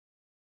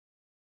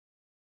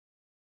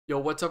Yo,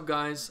 what's up,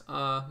 guys?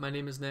 My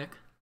name is Nick,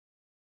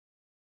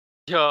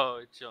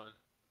 Yo, John.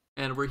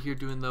 and we're here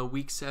doing the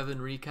Week 7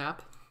 recap.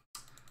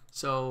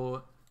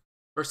 So,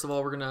 first of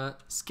all, we're gonna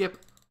skip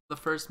the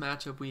first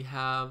matchup we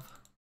have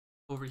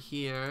over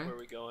here. Where are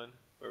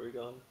we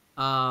going?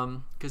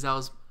 Because that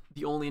was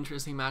the only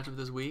interesting matchup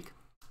this week.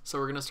 So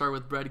we're gonna start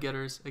with Bread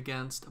Getters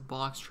against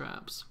Box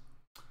Traps.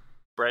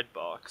 Bread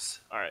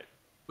box. All right.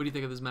 What do you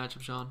think of this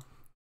matchup, Sean?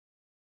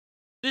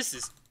 This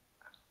is.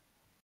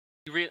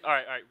 You read. All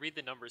right. Read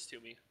the numbers to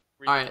me.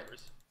 Read All the right.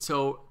 numbers.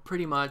 So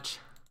pretty much,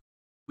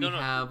 we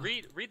have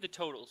Read the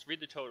totals. Read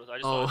the totals. I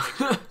just Oh. want to make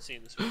sure I'm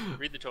seeing this right.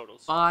 Read the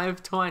totals.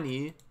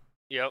 520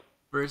 Yep.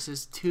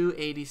 versus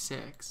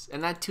 286,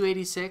 and that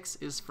 286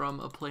 is from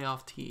a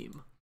playoff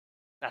team.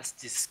 That's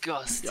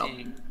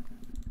disgusting.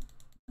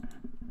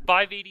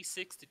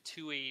 586 to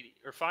 280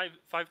 or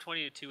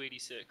 520 to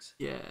 286.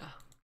 Yeah,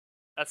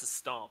 That's a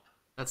stomp.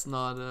 that's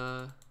not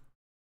a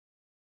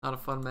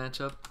fun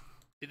matchup.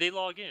 Did they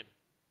log in?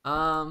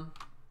 I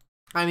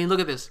mean, look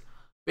at this.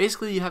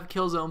 Basically, you have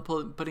Killzone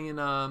putting in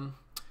an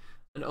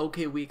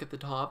okay week at the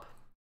top.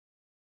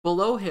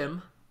 Below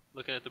him,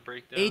 Looking at the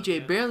breakdown. AJ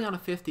yeah. barely on a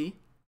 50.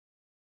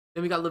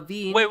 Then we got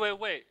Levine.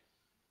 Wait.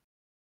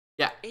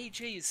 Yeah,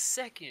 AJ is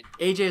second.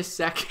 AJ is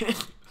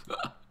second.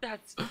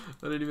 That's. I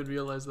didn't even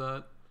realize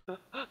that.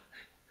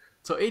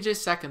 So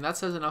AJ's second. That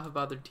says enough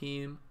about their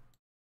team.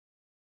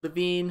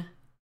 Levine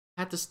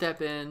had to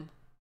step in.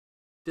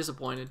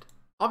 Disappointed.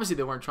 Obviously,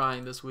 they weren't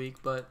trying this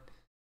week, but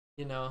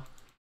you know,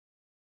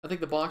 I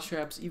think the Box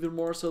Traps, even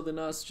more so than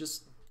us,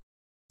 just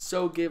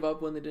so gave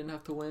up when they didn't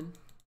have to win.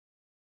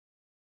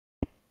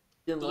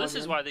 So this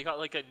is why they got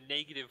like a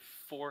negative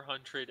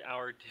 400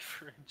 hour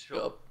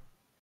differential.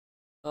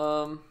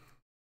 Yep.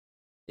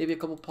 Maybe a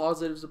couple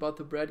positives about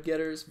the Bread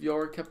Getters.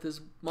 Vior kept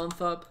his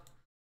month up.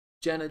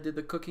 Jenna did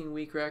the cooking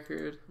week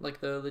record, like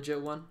the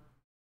legit one.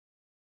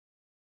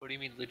 What do you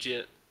mean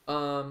legit?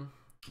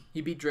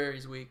 He beat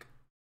Drary's week.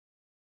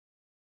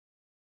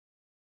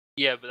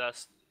 Yeah, but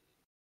that's.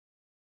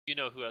 You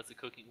know who has the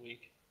cooking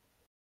week?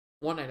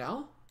 One Night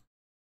Out?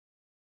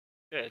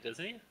 Yeah,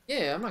 doesn't he?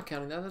 Yeah, I'm not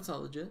counting that. That's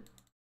not legit.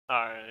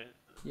 Alright.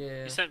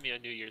 Yeah. He sent me a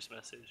New Year's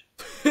message.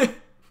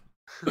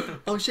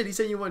 Oh shit, he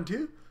sent you one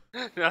too?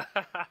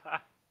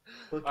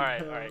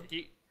 Alright.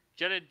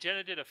 Jenna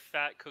did a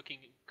fat cooking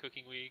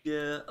week.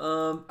 Yeah,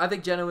 I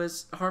think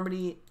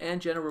Harmony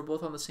and Jenna were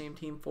both on the same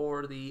team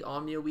for the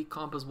Omnia week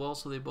comp as well,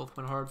 so they both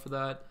went hard for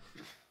that.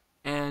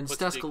 And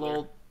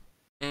Steskalol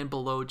and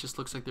Below just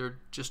looks like they're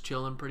just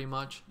chilling pretty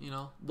much, you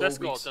know.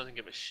 Steskalol doesn't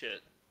give a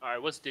shit.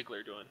 Alright, what's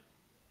Diggler doing?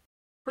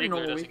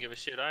 Diggler doesn't give a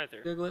shit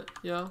either. Diggler,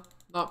 yeah.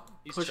 Not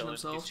He's pushing chilling,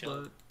 himself,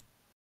 but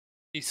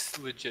he's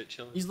legit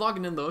chilling. he's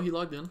logging in though. He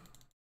logged in.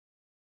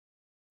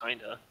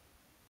 Kinda.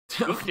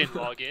 Ook didn't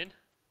log in.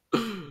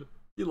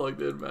 He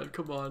logged in, man.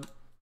 Come on.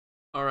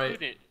 All right. Who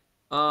didn't?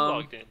 Who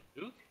logged in?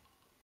 Ook?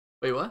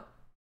 Wait, what?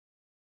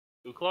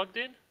 Ook logged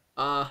in?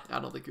 I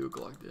don't think Ook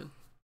logged in.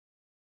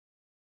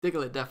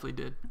 Diglett definitely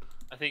did.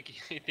 I think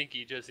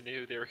he just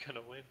knew they were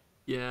gonna win.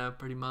 Yeah,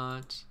 pretty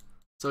much.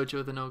 Sochi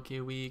with an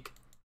okay week.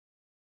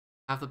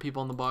 Half the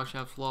people on the box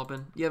have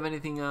flopping. You have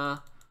anything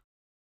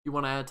you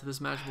want to add to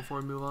this match before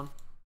we move on?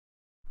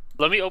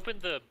 Let me open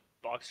the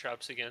box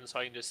traps again so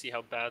I can just see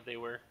how bad they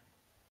were.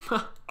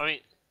 I mean,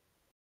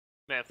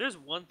 man, if there's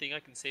one thing I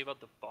can say about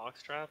the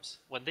box traps,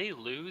 when they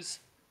lose,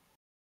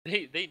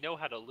 they know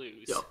how to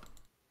lose. Yup.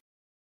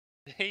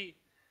 They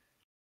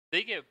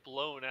get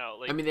blown out.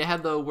 Like, I mean, they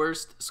had the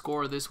worst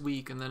score this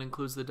week, and that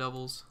includes the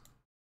Devils.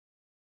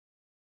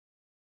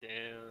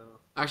 damn.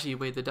 Actually,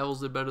 wait, the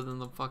Devils did better than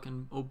the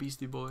fucking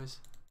Obesity boys.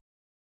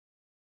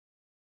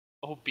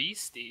 Oh,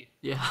 Beastie.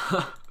 Yeah.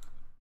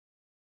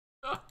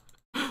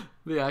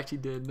 They actually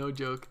did, no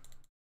joke.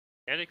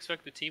 Can't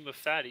expect the team of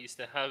fatties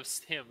to have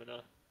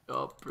stamina.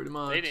 Oh, pretty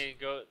much. They didn't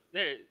go.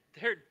 They're.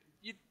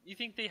 You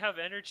think they have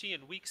energy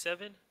in week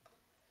 7?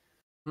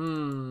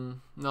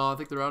 No, I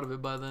think they're out of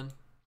it by then.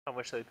 How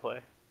much they play?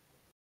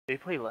 They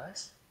play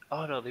less?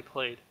 Oh no, they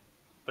played,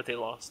 but they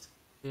lost.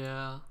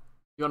 Yeah.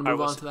 You want to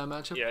move on to that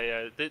matchup?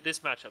 Yeah. This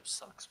matchup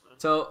sucks, man.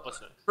 So, What's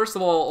next? first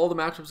of all the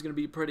matchups are going to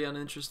be pretty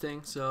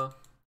uninteresting, so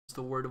just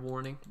a word of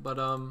warning. But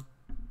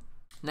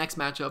next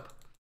matchup,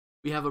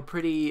 we have a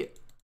pretty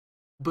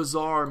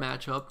bizarre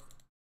matchup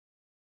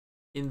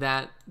in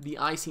that the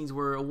Icings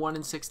were a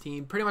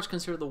 1-16, pretty much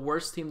considered the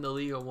worst team in the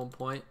league at one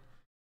point,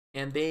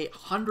 and they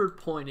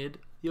 100-pointed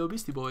the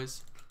Obesity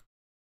boys.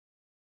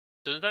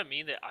 Doesn't that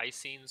mean that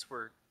Icings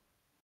were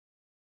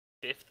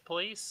 5th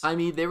place? I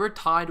mean, they were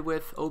tied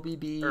with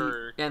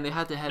OBB, and they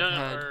had to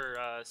head-to-head. Or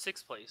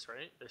 6th place,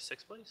 right? They're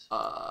 6th place?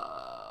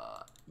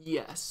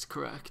 Yes,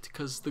 correct,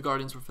 because the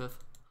Guardians were 5th.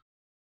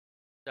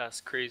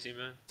 That's crazy,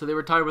 man. So they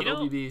were tied with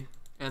OBB,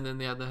 and then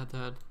they had the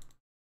head-to-head.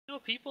 You know,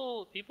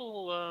 people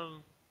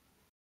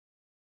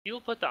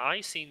put the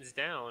Icings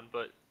down,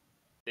 but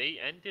they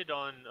ended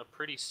on a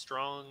pretty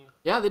strong.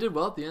 Yeah, they did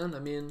well at the end. I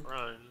mean,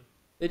 run.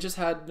 They just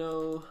had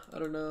no, I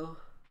don't know,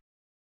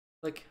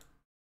 like,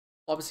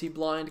 obviously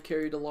Blind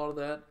carried a lot of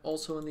that,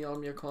 also in the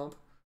Omnia comp,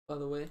 by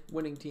the way,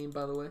 winning team,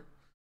 by the way.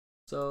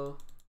 So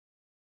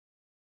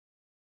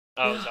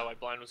Oh, yeah. is that why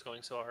Blind was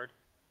going so hard?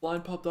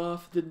 Blind popped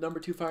off, did number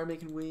 2 fire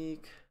making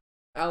week.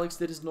 Alex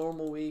did his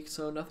normal week,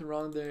 so nothing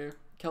wrong there.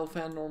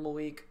 Kelfan normal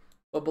week.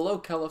 But below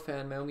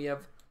Kelfan, man, we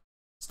have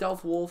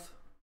Stealth Wolf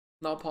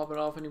not popping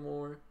off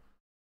anymore.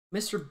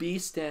 Mr.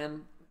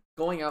 Beastan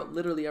going out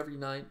literally every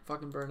night.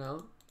 Fucking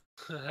burnout.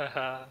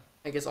 I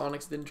guess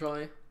Onyx didn't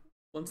try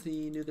once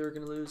he knew they were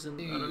gonna lose,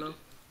 and I don't know.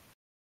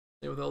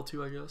 Same with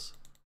L2, I guess.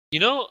 You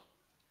know,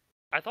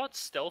 I thought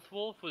Stealth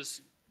Wolf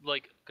was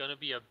like gonna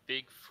be a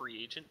big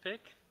free agent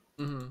pick,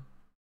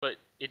 but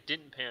it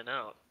didn't pan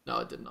out. No,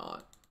 it did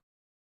not.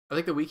 I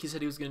think the week he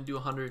said he was gonna do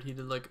 100, he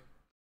did like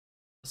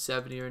a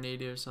 70 or an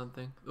 80 or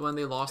something. When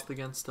they lost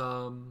against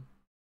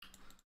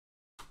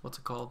what's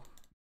it called?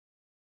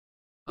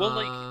 Well,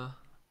 like,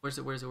 where's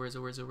it?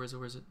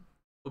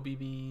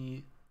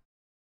 OBB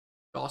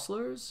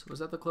Jostlers? Was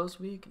that the close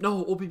week?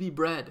 No, OBB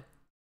Bread.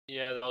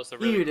 Yeah, that was the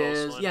really Here it close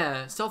is. one.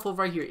 Yeah, Stealth Wolf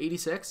right here,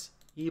 86.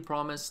 He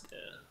promised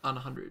on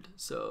 100.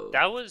 So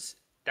that was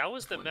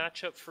the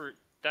matchup for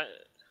that.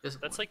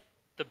 That's like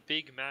the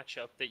big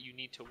matchup that you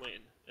need to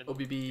win. And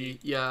OBB,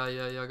 yeah,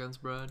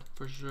 against Bread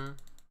for sure.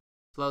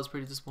 So that was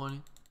pretty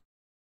disappointing.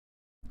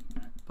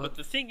 But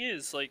the thing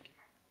is, like,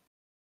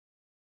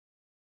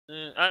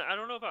 I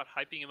don't know about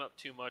hyping him up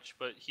too much,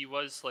 but he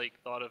was like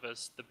thought of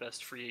as the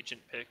best free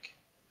agent pick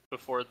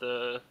before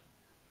the.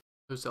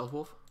 Who's Stealth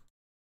Wolf?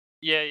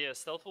 Yeah,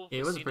 Stealth Wolf. Yeah,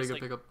 it was a pretty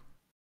good pickup.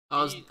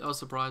 I was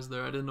surprised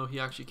there. I didn't know he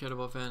actually cared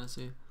about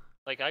fantasy.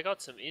 Like, I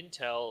got some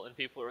intel, and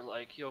people were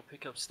like, "Yo,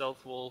 pick up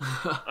Stealth Wolf."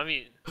 I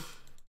mean,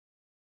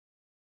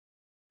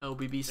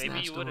 LBB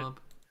snatched him up.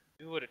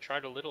 We would have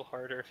tried a little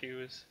harder if he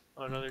was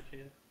on another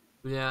team.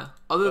 Yeah.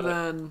 Other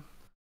than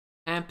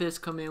Hampus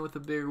coming in with a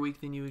bigger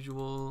week than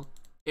usual,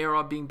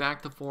 Aerob being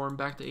back to form,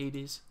 back to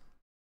 80s.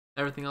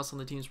 Everything else on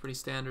the team is pretty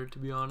standard, to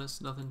be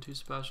honest. Nothing too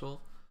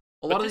special.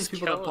 A lot of these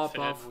people that popped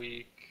off.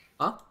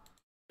 Huh?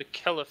 The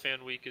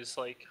Kelafan week is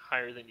like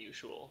higher than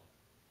usual,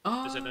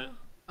 isn't it?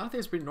 I think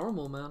it's pretty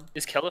normal, man.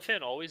 Is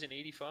Kelafan always an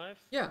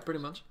 85? Yeah, pretty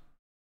much.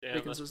 Yeah,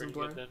 pretty consistent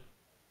player. Good,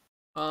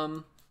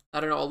 then. I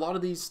don't know. A lot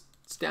of these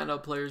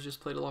standout players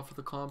just played a lot for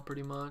the comp,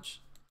 pretty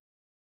much.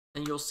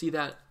 And you'll see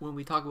that when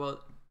we talk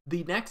about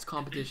the next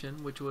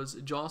competition, which was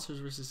Jostlers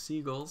versus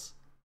Seagulls.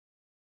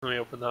 Let me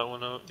open that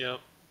one up.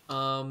 Yep.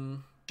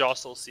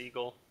 Jostle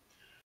Seagull.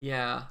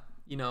 Yeah,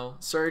 you know,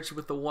 Surge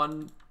with the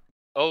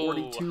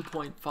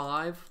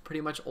 142.5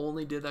 pretty much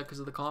only did that because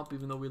of the comp,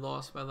 even though we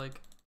lost by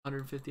like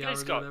 150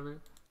 hours or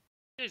whatever.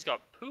 You guys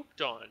got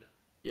pooped on.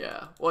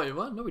 Yeah. Wait,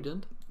 what? No, we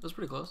didn't. That was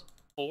pretty close.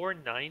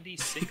 490,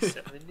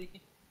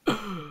 670?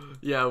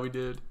 Yeah, we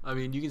did. I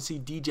mean, you can see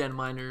D-Gen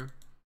Miner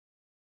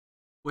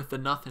with the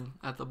nothing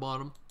at the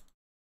bottom.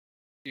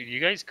 Dude, you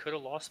guys could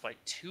have lost by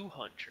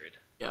 200.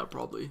 Yeah,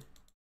 probably.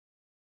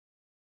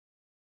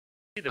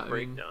 See the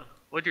breakdown.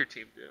 What'd your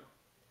team do?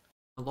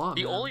 A lot,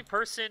 The only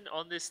person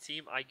on this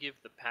team I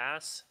give the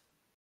pass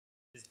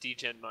is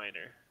D-Gen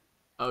Miner.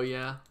 Oh,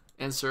 yeah.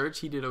 And Surge,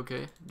 he did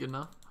okay. Good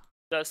enough.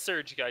 That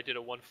Surge guy did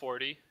a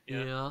 140.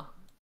 Yeah.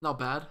 Not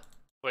bad.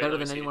 Better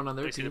than anyone on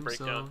their team,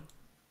 so...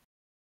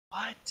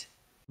 What?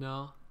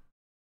 No.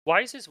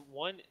 Why is his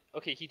one...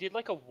 Okay, he did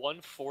like a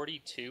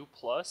 142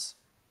 plus,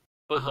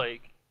 but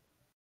like...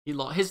 He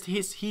lost.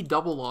 He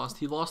double lost.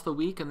 He lost the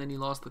week, and then he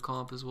lost the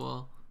comp as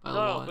well.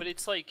 No, but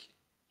it's like...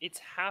 It's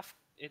half...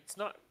 It's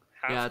not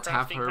half yeah, it's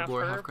half herb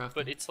or half crafting.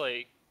 But it's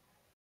like...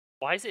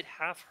 Why is it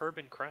half herb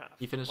and craft?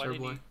 He finished herb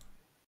boy.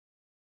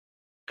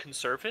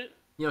 Conserve it?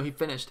 You know, he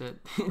finished it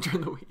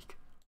during the week.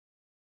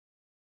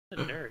 A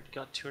nerd. He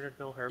got 200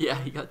 mil herb.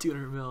 Yeah, he got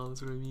 200 mil.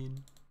 That's what I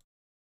mean.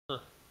 Huh.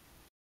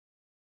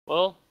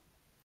 Well...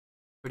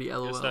 Pretty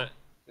LOL.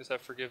 Guess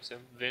that forgives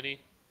him.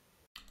 Vinny?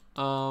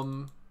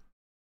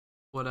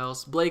 What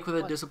else? Blake with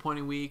a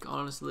disappointing week,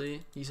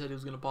 honestly. He said he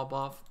was going to pop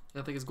off.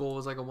 I think his goal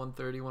was like a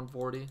 130,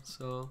 140,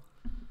 so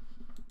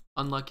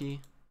unlucky.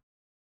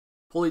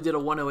 Pulley did a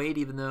 108,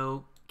 even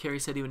though Kerry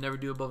said he would never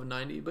do above a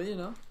 90, but you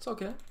know, it's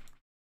okay.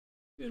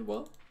 He did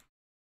well.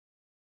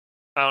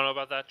 I don't know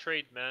about that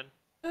trade, man.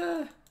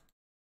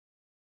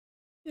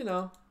 You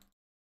know.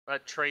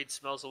 That trade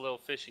smells a little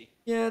fishy.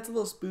 Yeah, it's a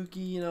little spooky,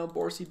 you know,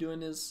 Borsey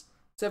doing his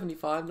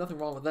 75, nothing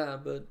wrong with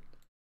that, but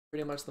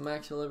pretty much the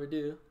max he'll ever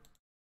do.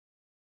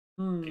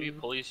 Maybe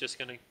Pulley's just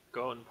gonna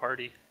go and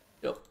party.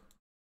 Yep.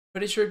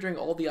 Pretty sure during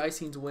all the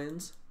Icings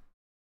wins,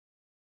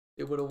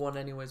 it would have won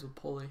anyways with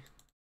Pulley.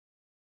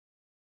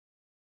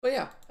 But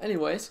yeah,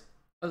 anyways,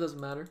 that doesn't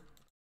matter.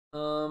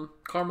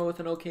 Karma with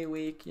an okay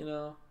week, you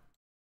know.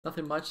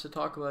 Nothing much to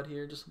talk about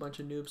here, just a bunch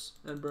of noobs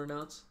and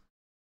burnouts.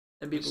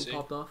 And people who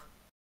popped off.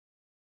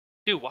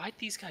 Dude, why'd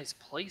these guys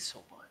play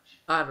so much?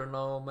 I don't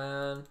know,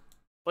 man.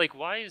 Like,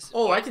 why is...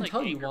 Oh, I can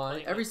tell you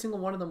why. Every single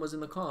one of them was in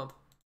the comp.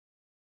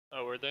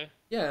 Oh, were they?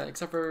 Yeah,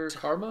 except for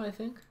Karma, I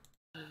think.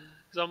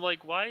 Because I'm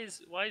like, why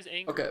is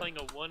Anger playing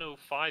a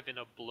 105 in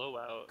a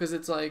blowout? Because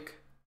it's like...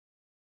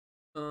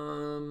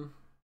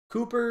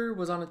 Cooper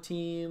was on a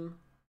team.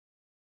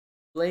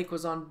 Blake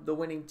was on the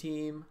winning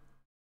team.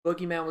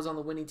 Boogeyman was on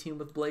the winning team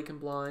with Blake and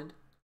Blind.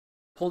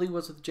 Pulley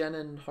was with Jenna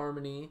and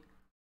Harmony.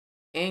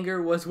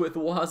 Anger was with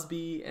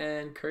Wasby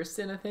and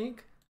Kirsten, I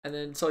think. And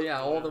then, so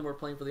yeah, all of them were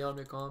playing for the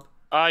Omnic comp.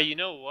 You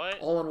know what?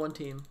 All on one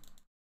team.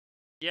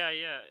 Yeah.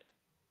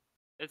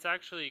 It's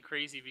actually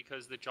crazy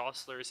because the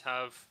Jostlers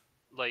have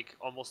like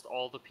almost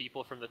all the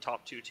people from the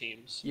top 2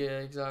 teams. Yeah,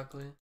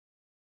 exactly.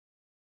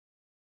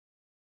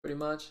 Pretty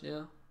much,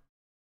 yeah.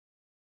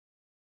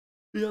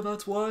 Yeah,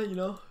 that's why,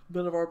 none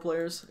of our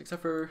players,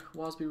 except for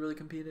Wasby, really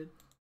competed.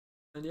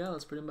 And yeah,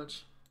 that's pretty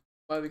much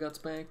why we got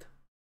spanked.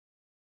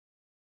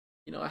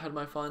 I had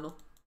my final.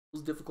 It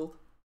was difficult.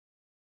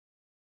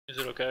 Is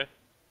it okay?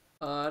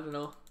 I don't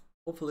know.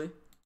 Hopefully.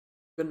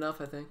 Good enough,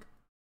 I think.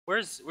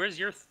 Where's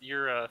your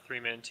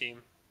 3-man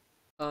team?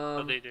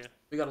 How'd they do?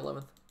 We got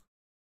 11th.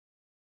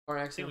 Our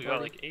I accident think we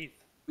got like 8th.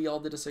 We all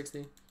did a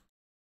 60.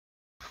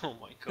 Oh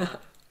my god.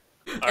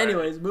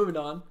 Anyways, moving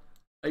on.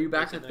 Are you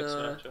back at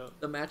the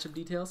matchup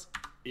details?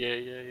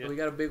 Yeah. We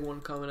got a big one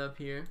coming up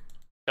here.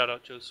 Shout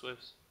out Joe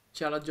Swifts.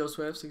 Shout out Joe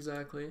Swifts,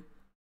 exactly.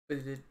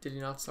 But did he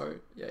not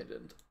start? Yeah, he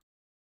didn't.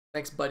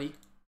 Thanks, buddy,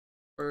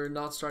 for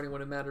not starting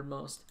when it mattered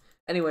most.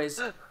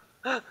 Anyways,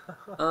 I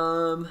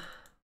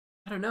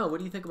don't know. What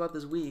do you think about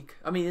this week?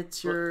 I mean,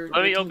 it's your.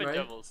 Let me team, open right?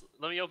 Devils.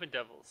 Let me open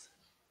Devils.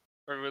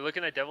 Are we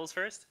looking at Devils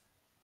first?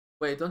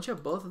 Wait, don't you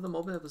have both of them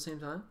open at the same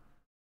time?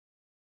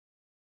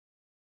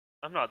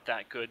 I'm not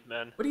that good,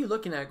 man. What are you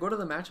looking at? Go to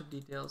the matchup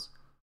details.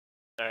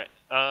 Alright.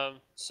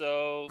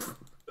 So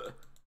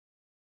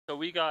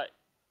we got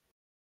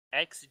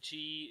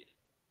XG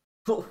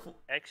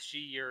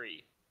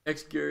Yuri.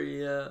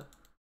 Yuri, yeah.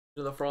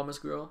 The Promise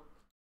girl.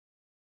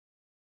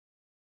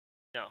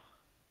 No.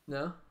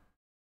 No?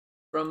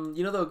 From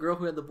the girl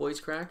who had the voice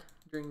crack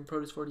during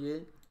Produce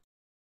 48?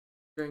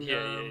 During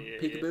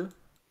Peekaboo?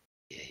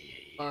 Yeah.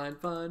 Fine.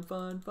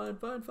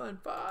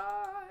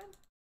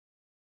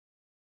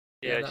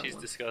 Yeah, she's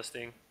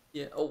disgusting.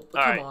 Yeah. Oh,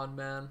 come on,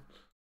 man.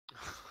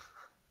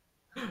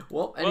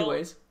 Well,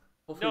 anyways.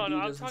 No,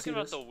 I'm talking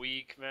about the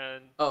week,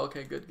 man. Oh,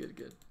 okay, good.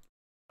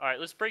 All right,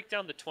 let's break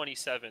down the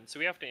 27. So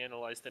we have to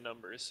analyze the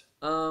numbers.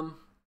 So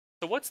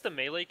what's the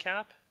melee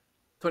cap?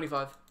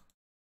 25.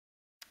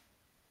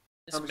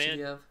 How much did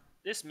you have?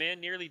 This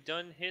man nearly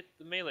done hit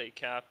the melee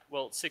cap.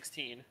 Well,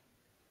 16.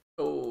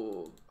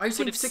 Oh, are you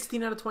saying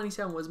 16 out of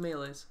 27 was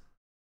melees?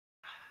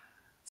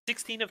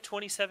 16 of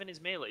 27 is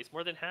melees,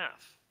 more than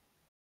half.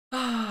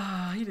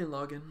 Ah, he didn't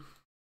log in.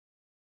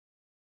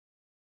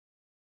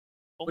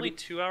 Only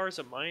 2 hours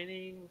of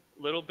mining,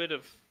 little bit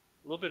of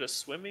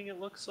swimming. It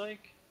looks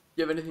like.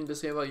 You have anything to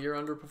say about your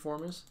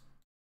underperformers?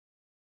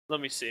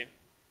 Let me see.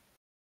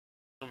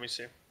 Let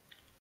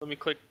me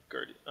click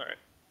Guardian. All right.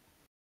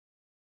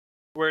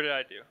 Where did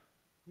I do?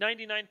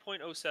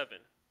 99.07.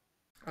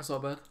 I saw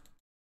bad.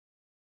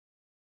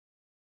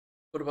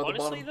 What about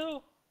Honestly, the bottom?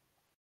 though,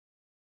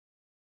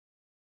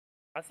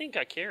 I think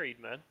I carried,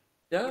 man.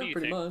 Yeah,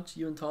 pretty much.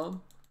 You and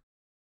Tom.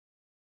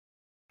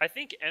 I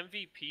think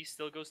MVP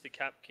still goes to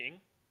Cap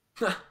King.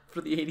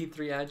 For the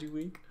 83 Agi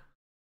week?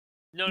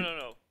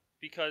 No.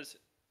 Because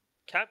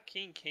Cap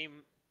King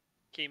came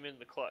in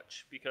the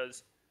clutch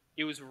because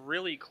it was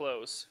really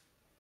close,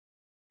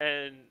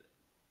 and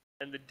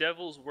the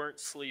Devils weren't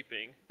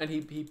sleeping. And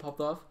he popped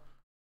off.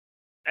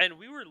 And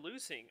we were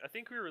losing. I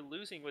think we were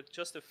losing with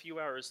just a few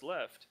hours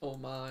left. Oh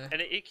my!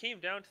 And it came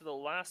down to the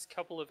last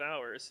couple of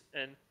hours,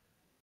 and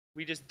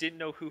we just didn't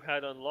know who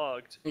had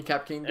unlogged. And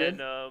Cap King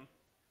did. And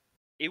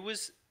it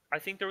was. I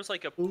think there was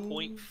like a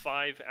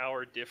 0.5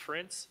 hour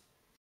difference,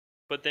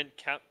 but then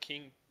Cap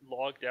King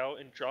logged out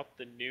and dropped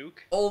the nuke.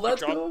 Oh,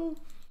 let's go!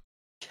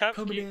 Cap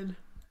Coming King, in.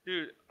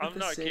 dude, I'm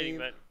not kidding,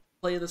 man.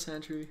 Play of the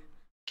century.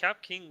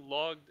 Cap King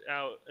logged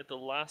out at the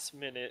last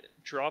minute,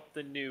 dropped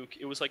the nuke.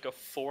 It was like a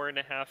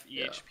 4.5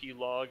 EHP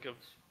log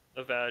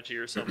of Agi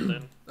or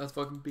something. That's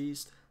fucking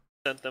beast.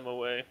 Sent them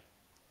away.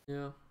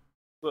 Yeah.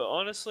 But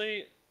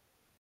honestly,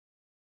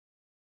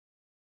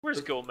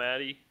 where's Go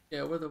Maddie?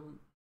 Yeah, where the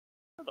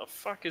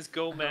fuck is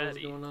Go Maddie? What's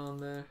going on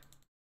there?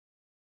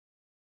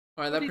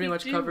 Alright, that pretty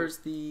much covers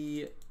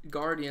the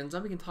Guardians. Now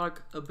we can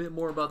talk a bit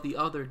more about the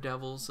other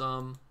Devils.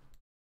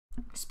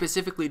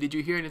 Specifically, did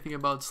you hear anything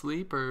about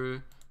Sleep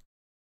or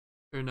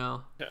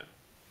no? Yeah.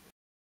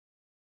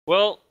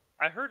 Well,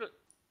 I heard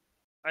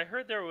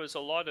there was a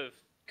lot of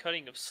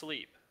cutting of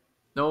Sleep.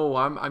 No,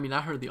 I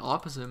heard the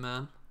opposite,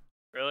 man.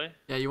 Really?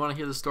 Yeah, you want to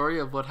hear the story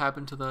of what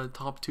happened to the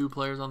top 2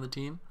 players on the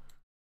team?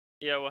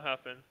 Yeah, what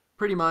happened?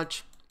 Pretty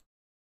much.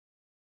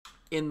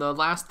 In the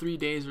last 3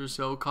 days or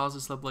so,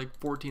 Kaza slept like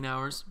 14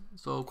 hours,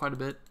 so quite a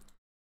bit.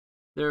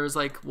 There was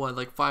like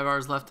 5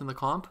 hours left in the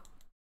comp.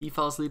 He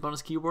fell asleep on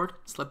his keyboard,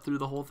 slept through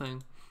the whole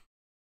thing.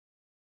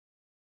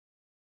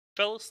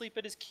 Fell asleep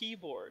at his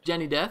keyboard.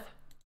 Jenny Death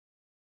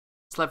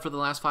slept for the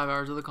last 5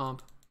 hours of the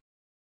comp.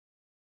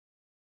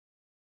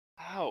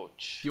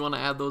 Ouch. If you want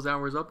to add those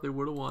hours up, they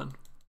would have won.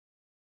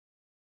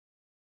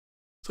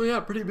 So yeah,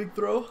 pretty big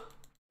throw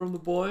from the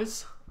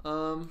boys.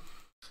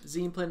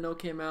 Zine played no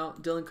came out.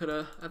 I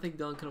think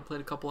Dylan could have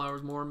played a couple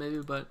hours more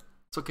maybe, but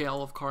it's okay.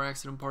 All of car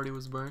accident party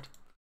was burnt.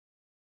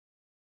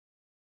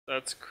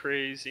 That's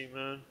crazy,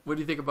 man. What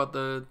do you think about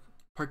the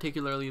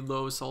particularly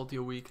low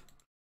Saltio week?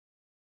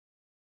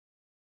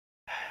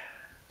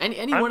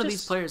 Any I'm one of these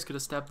just- players could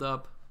have stepped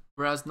up,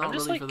 whereas not I'm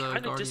just really like for the kind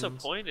of Guardians.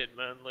 disappointed,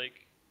 man.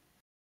 Like,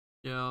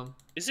 Yeah.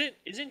 isn't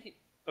he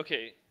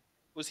okay?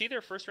 Was he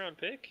their first round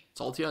pick?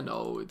 Saltia?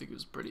 No, I think it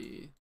was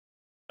pretty.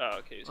 Oh,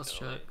 okay. He's Let's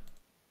kind of check.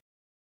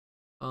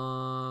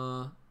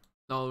 late.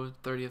 No,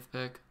 30th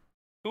pick.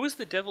 Who was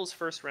the Devils'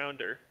 first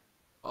rounder?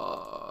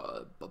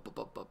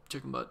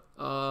 Chicken butt.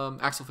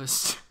 Axel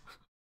Fist.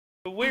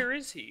 But where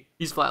is he?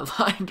 He's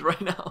flatlined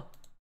right now.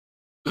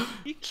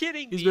 You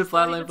kidding me? He's been He's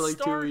not flatlined even for like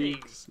starting. 2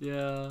 weeks.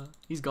 Yeah,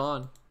 he's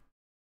gone.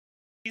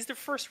 He's the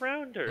first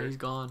rounder. Yeah, he's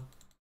gone.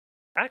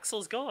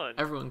 Axel's gone.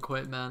 Everyone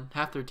quit, man.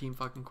 Half their team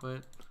fucking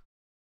quit.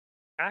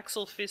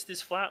 Axel Fist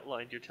is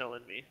flatlined. You're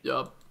telling me?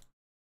 Yup.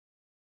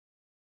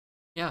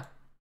 Yeah,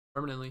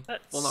 permanently.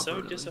 That's Well, not so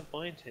permanently.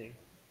 disappointing.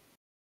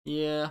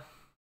 Yeah,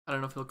 I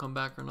don't know if he'll come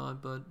back or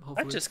not, but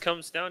hopefully. That just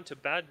comes down to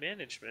bad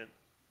management.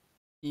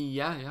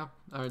 Yeah,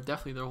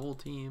 definitely their whole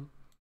team.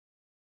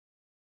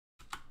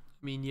 I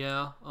mean,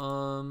 yeah.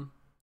 What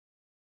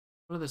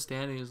do the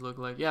standings look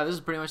like? Yeah, this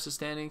is pretty much the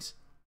standings.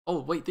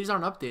 Oh wait, these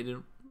aren't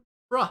updated,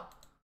 bruh.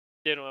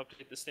 They don't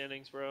update the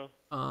standings, bro.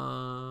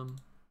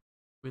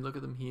 We look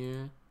at them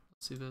here.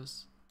 Let's see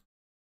this.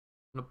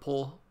 I'm gonna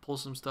pull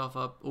some stuff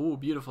up. Ooh,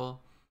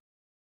 beautiful.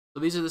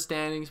 So these are the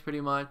standings,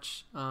 pretty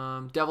much.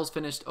 Devils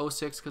finished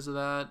 06 because of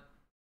that.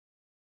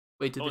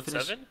 Wait, did they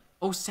finish? 07?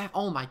 07.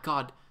 Oh my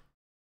god.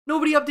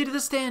 Nobody updated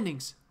the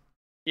standings.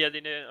 Yeah,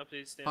 they didn't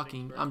update the standings.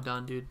 Fucking, bro. I'm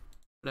done, dude.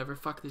 Whatever,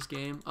 fuck this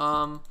game.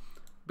 But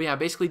yeah,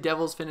 basically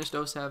Devils finished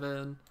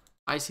 07,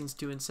 Icing's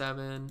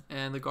 2-7,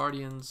 and the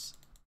Guardians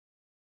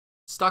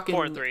stuck in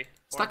 4-3.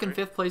 stuck in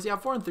 5th place. Yeah,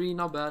 4-3,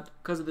 not bad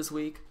because of this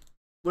week.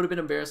 Would have been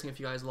embarrassing if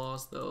you guys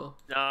lost though.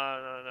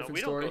 No. Different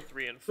We story. don't go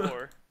 3 and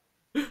 4.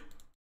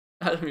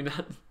 I mean,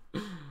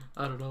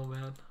 I don't know,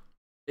 man.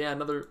 Yeah,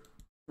 another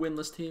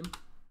winless team.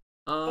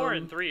 4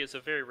 and 3 is a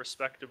very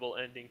respectable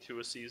ending to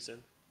a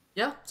season.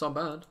 Yeah, it's not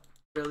bad.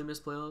 Barely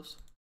missed playoffs.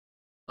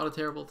 Not a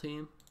terrible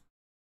team.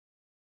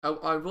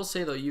 I will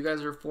say though, you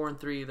guys are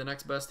 4-3. The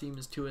next best team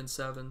is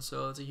 2-7,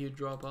 so it's a huge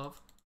drop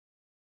off.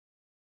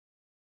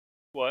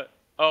 What?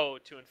 Oh,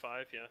 2 and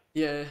 5, yeah.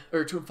 Yeah,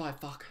 or 2-5.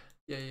 Fuck.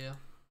 Yeah.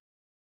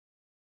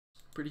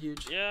 Pretty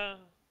huge. Yeah,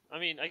 I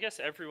mean, I guess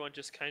everyone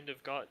just kind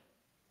of got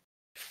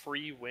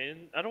free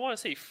win. I don't want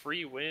to say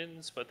free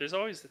wins, but there's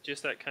always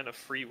just that kind of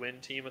free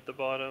win team at the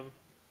bottom.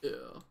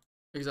 Yeah,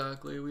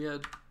 exactly. We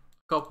had a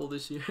couple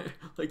this year,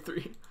 like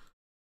 3.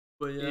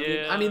 But yeah,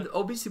 Yeah. I mean,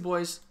 OBC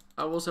boys.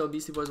 I will say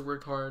OBC boys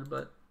worked hard,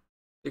 but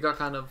they got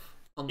kind of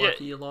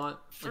unlucky a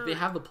lot. Like they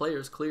have the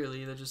players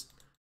clearly. They just,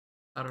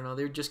 I don't know.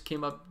 They just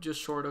came up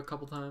just short a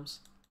couple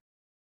times.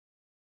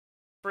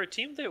 For a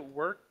team that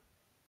worked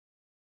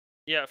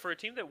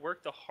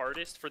the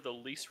hardest for the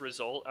least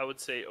result, I would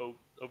say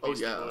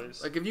Obesity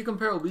Boys. Like if you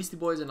compare Obesity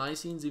Boys and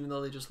Icings, even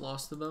though they just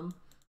lost to them,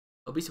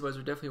 Obesity Boys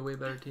are definitely a way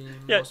better team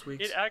most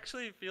weeks. It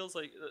actually feels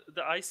like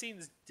the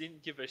Icings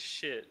didn't give a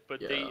shit, but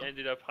they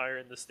ended up higher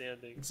in the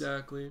standings.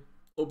 Exactly.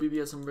 OBB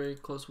had some very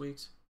close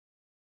weeks.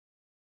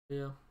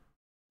 Yeah.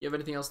 You have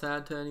anything else to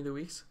add to any of the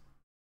weeks?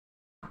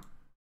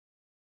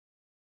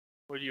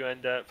 Where do you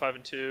end at? 5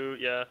 and 2?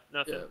 Yeah,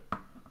 nothing. Yeah.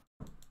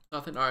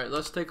 Nothing. All right,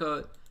 let's take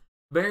a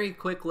very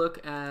quick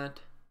look at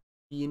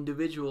the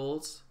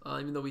individuals.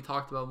 Even though we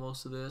talked about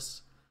most of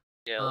this.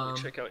 Yeah, let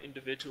me check out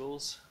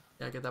individuals.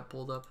 Yeah, get that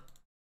pulled up.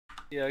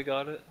 Yeah, I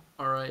got it.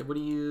 All right, what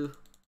do you?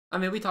 I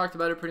mean, we talked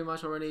about it pretty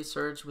much already.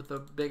 Surge with the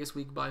biggest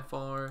week by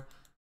far.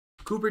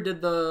 Cooper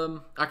did the.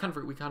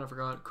 We kind of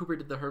forgot. Cooper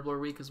did the Herbler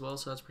week as well,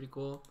 so that's pretty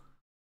cool.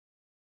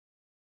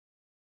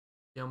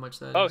 See how much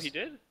that is. Oh, he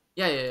did?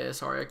 Yeah.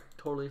 Sorry, I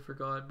totally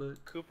forgot,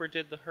 but Cooper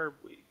did the Herb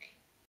week.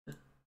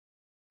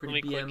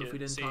 pretty BM if we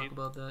didn't talk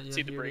about that. Yeah,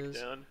 see the here it is.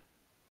 breakdown.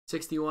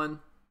 61.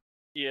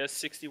 Yeah,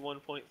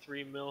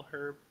 61.3 mil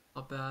Herb.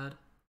 Not bad.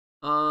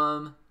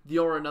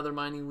 Dior another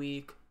mining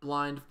week.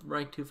 Blind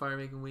rank 2 fire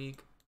making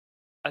week.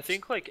 I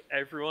think like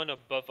everyone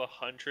above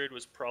 100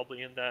 was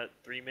probably in that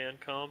 3-man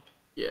comp.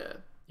 Yeah.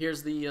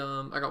 Here's the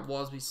I got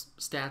Wasby's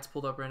stats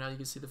pulled up right now. You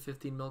can see the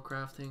 15 mil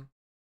crafting.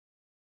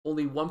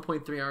 Only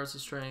 1.3 hours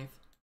of strength.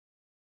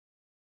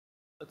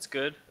 That's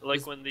good.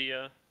 Like when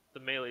the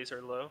melees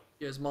are low.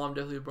 Yeah, his mom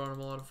definitely brought him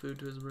a lot of food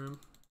to his room.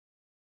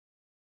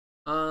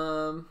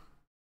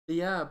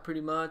 Yeah,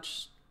 pretty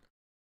much.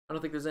 I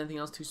don't think there's anything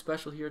else too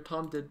special here.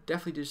 Tom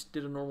definitely just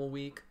did a normal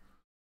week.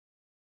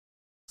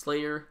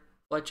 Slayer,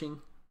 fletching,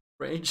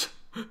 range.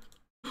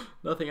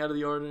 Nothing out of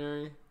the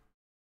ordinary.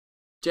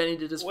 Jenny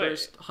did his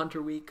first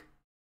hunter week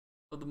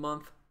of the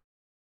month.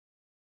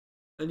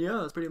 And yeah,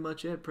 that's pretty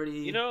much it. Pretty.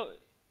 You know,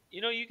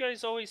 you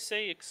guys always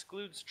say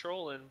excludes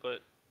trolling, but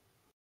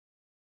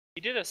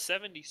he did a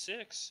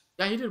 76.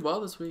 Yeah, he did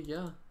well this week.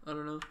 Yeah, I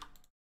don't know.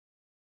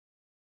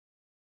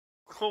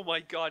 Oh my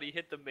god, he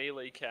hit the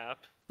melee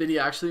cap. Did he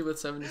actually with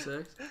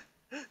 76?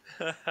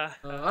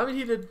 I mean,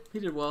 he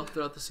did well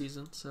throughout the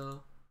season.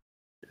 So.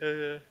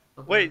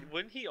 Wait,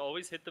 wouldn't he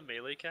always hit the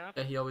melee cap?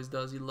 Yeah, he always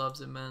does. He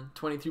loves it, man.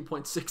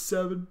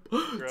 23.67.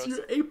 Gross.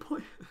 8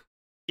 point.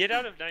 Get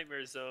out of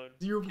Nightmare Zone.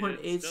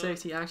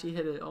 0.86. He actually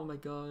hit it. Oh my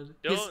god.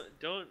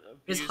 Don't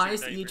abuse His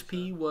highest your Nightmare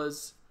EHP Zone.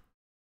 was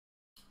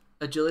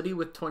agility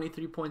with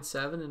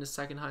 23.7, and his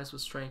second highest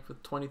was strength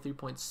with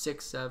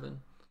 23.67.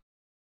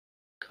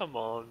 Come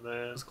on,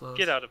 man. Was close.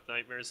 Get out of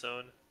Nightmare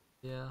Zone.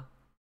 Yeah,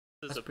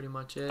 This that's is pretty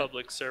much a it.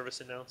 public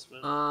service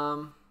announcement.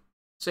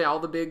 So yeah, all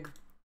the big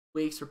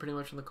weeks are pretty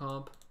much in the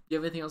comp. Do you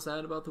have anything else to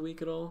add about the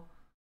week at all?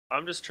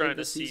 I'm just trying to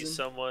this see season?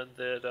 someone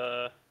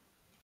that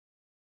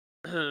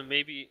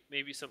maybe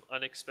some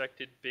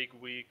unexpected big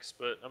weeks,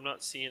 but I'm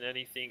not seeing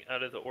anything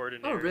out of the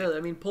ordinary. Oh, really?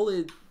 I mean,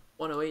 Pulley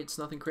 108, it's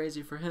nothing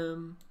crazy for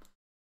him.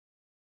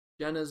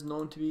 Jenna's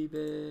known to be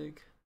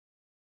big.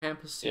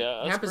 Hampus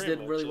did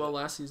really well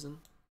last season.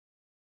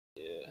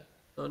 Yeah.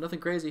 So nothing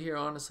crazy here,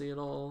 honestly, at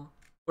all.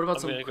 What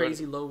about some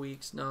crazy low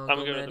weeks? No, I'm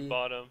gonna go to the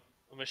bottom.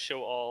 I'm gonna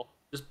show all.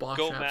 Just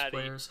box traps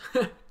players.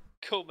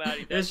 Go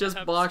Maddie. It's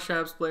just box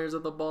traps players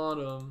at the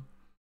bottom.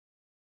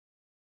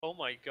 Oh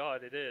my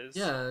god, it is.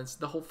 Yeah, it's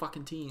the whole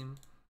fucking team.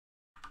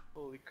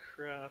 Holy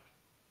crap.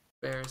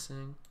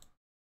 Embarrassing.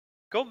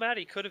 Go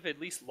Maddie could have at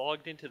least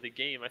logged into the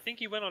game. I think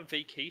he went on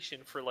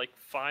vacation for like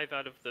 5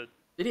 out of the...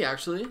 Did he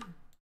actually?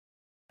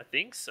 I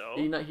think so.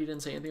 He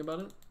didn't say anything about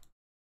it?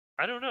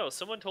 I don't know.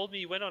 Someone told me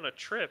he went on a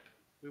trip.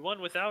 We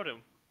won without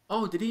him.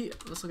 Oh, did he?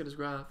 Let's look at his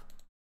graph.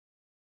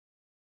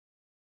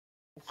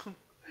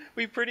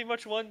 We pretty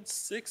much won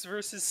 6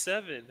 versus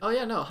 7. Oh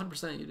yeah, no,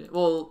 100% you did.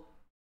 Well,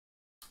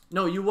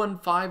 no, you won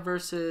 5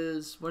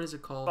 versus... What is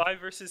it called? 5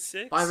 versus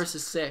 6? 5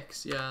 versus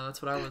 6. Yeah,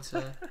 that's what I would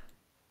say.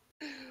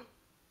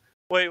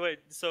 Wait.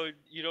 So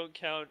you don't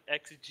count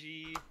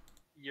XG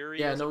Yuri?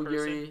 Yeah, as a no person?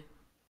 Yuri.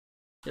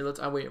 Yeah, let's.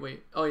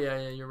 Wait. Oh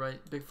yeah, you're right.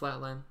 Big flat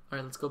line. All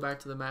right, let's go back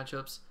to the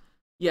matchups.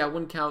 Yeah, I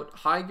wouldn't count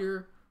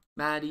Higer,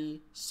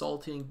 Maddie,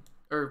 Salty,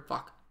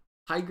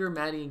 Higer,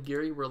 Maddie, and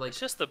Geary were like. It's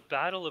just the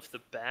battle of the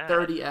bad.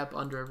 30 ep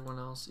under everyone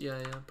else.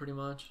 Yeah, pretty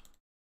much.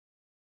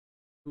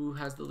 Who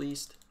has the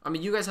least? I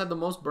mean, you guys had the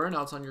most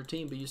burnouts on your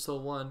team, but you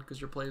still won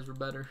because your players were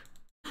better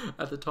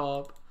at the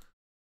top.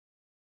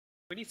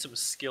 We need some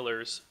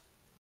skillers.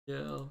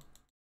 Yeah.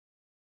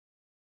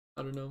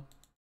 I don't know.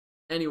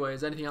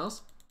 Anyways, anything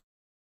else?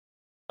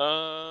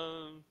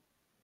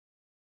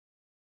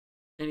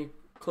 Any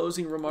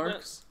closing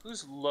remarks?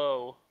 Who's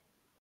low?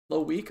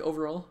 Low week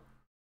overall?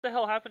 What the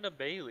hell happened to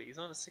Bailey? He's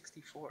on a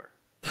 64.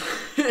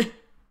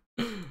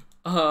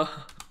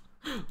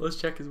 Let's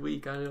check his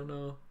week. I don't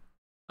know.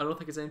 I don't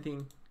think it's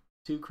anything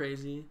too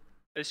crazy.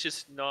 It's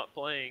just not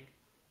playing.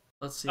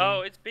 Let's see.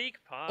 Oh, it's Bake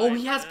Pie. Oh,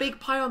 he has Bake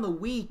Pie on the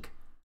week.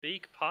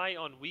 Bake Pie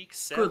on week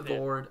 7. Good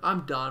lord.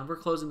 I'm done. We're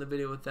closing the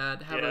video with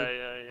that. Have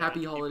a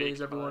happy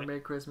holidays, everyone. Merry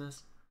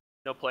Christmas.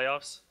 No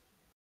playoffs?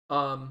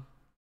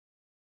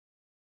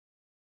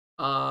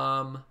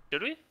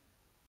 Should we?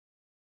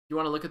 You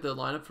want to look at the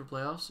lineup for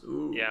playoffs?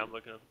 Ooh. Yeah, I'm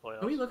looking at the playoffs.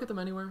 Can we look at them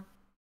anywhere?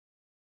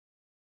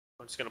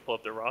 I'm just gonna pull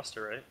up their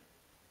roster, right?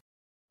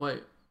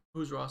 Wait,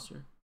 whose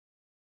roster?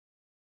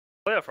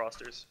 Playoff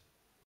rosters.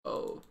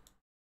 Oh.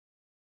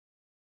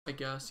 I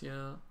guess,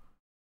 yeah.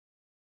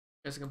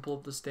 Guess I can pull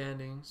up the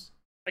standings.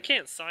 I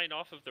can't sign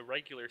off of the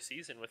regular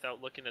season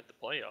without looking at the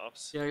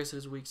playoffs. Yeah, I guess it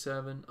is week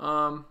 7.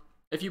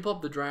 If you pull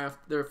up the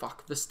draft,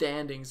 the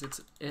standings,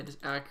 it's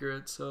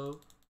accurate, so.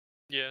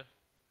 Yeah.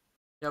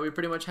 Yeah, we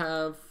pretty much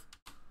have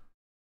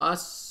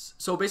us.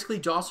 So basically,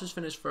 Jostlers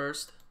finished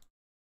first.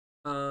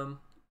 They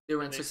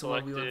went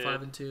 6-1. We went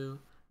 5-2.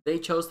 They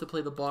chose to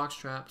play the box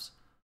traps,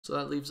 so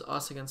that leaves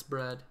us against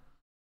Bread.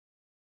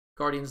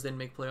 Guardians didn't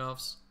make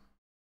playoffs,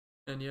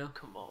 and yeah.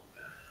 Come on,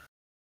 man.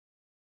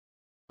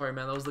 Sorry,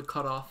 man. That was the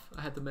cutoff.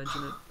 I had to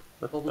mention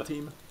it. Bubble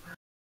team.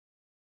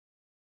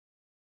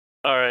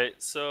 All right,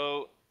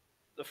 so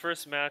the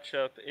first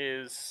matchup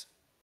is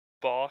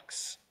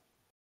Box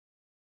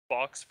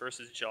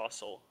versus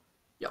Jostle.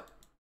 Yep.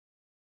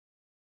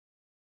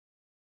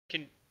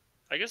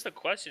 I guess the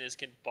question is,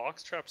 can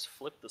box traps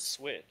flip the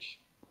switch?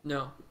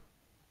 No.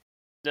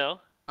 No?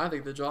 I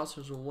think the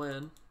Jostlers will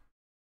win.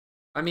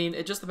 I mean,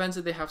 it just depends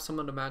if they have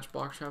someone to match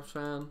box traps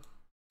fan.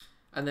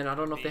 And then I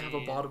don't know if they have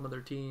a bottom of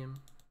their team.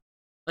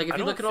 Like, if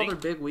you look at all their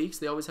big weeks,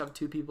 they always have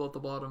 2 people at the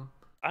bottom.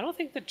 I don't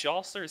think the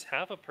Jostlers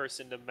have a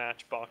person to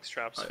match box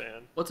traps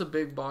fan. What's a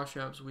big box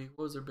traps week?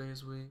 What was their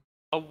biggest week?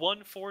 A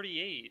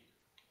 148.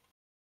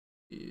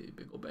 Yeah,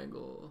 big ol'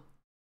 bangle.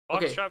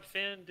 Box Trap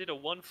fan did a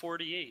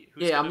 148.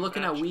 Yeah, I'm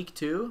looking at week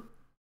 2,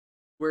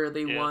 where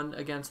they won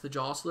against the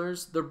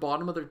Jostlers. Their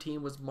bottom of their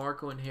team was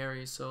Marco and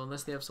Harry, so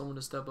unless they have someone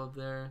to step up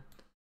there,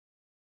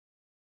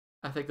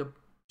 I think the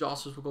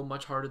Jostlers will go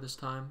much harder this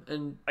time.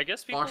 And I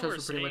guess people box traps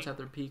were pretty much at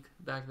their peak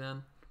back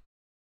then.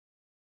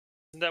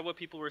 Isn't that what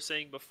people were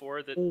saying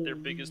before, that their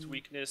biggest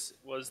weakness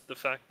was the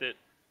fact that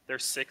their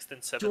 6th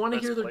and 7th Do you want to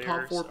hear their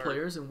players top 4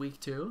 players in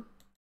week 2?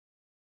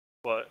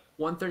 What?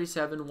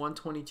 137,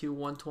 122,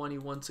 120,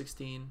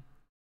 116.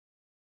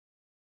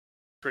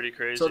 Pretty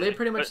crazy. So they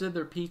pretty much did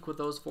their peak with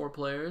those 4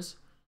 players.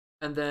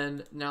 And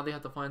then now they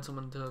have to find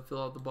someone to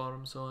fill out the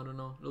bottom. So I don't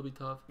know. It'll be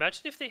tough.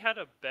 Imagine if they had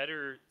a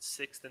better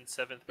 6th and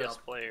 7th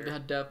best player. If they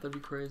had depth, that'd be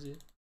crazy.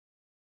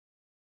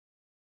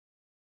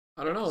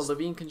 I don't know.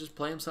 Levine can just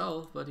play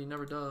himself, but he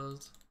never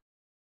does.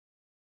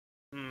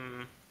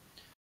 Weird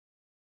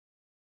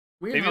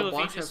how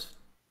box traps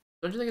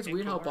Don't you think it's Can't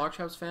weird go how wrong. Box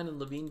Traps fan and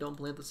Levine don't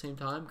play at the same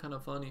time? Kind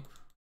of funny.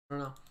 I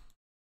don't know.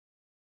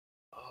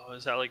 Oh,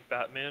 is that like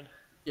Batman?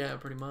 Yeah,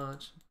 pretty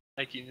much.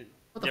 Like you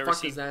What the never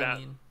fuck seen does that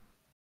mean?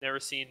 never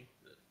seen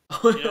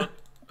Oh,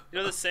 you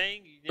know the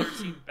saying, you never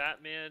seen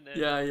Batman and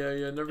yeah.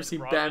 Never and seen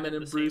Robin Batman in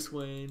and the Bruce same...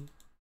 Wayne.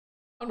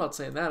 I'm not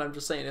saying that. I'm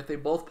just saying if they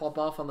both pop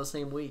off on the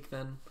same week,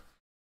 then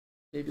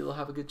maybe they'll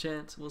have a good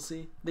chance. We'll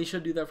see. They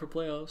should do that for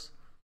playoffs.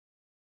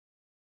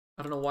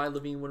 I don't know why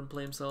Levine wouldn't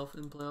play himself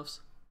in playoffs.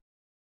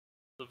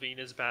 Levine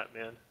is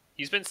Batman.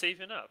 He's been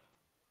saving up.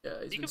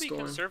 Yeah, he's He been could be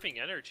scoring. conserving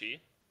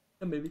energy.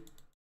 Yeah, maybe.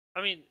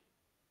 I mean,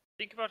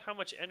 think about how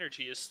much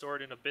energy is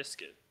stored in a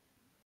biscuit.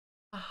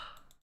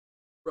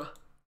 Bruh.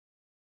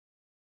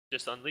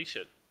 Just unleash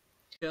it.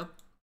 Yeah.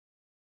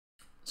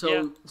 So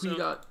Yeah, who you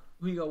got?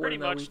 Who you got Pretty winning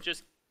that much week?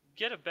 just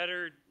get a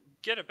better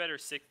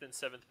 6th and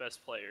 7th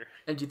best player.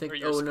 And do you think? or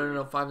you're Oh screwed.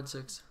 no, 5 and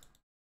 6.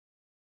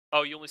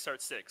 Oh, you only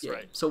start 6, Yeah.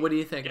 right? So what do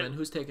you think, Yeah. man?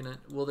 Who's taking it?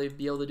 Will they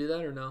be able to do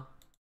that or no?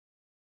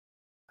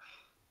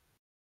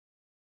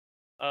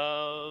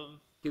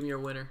 Give me your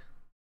winner.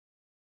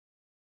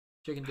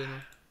 Chicken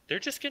dinner. They're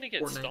just gonna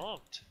get Fortnite.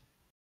 stomped.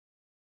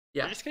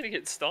 Yeah. They're just gonna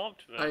get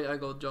stomped, man. I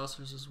go with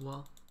Josters as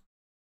well.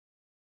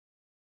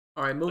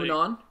 All right, moving Like-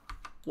 on.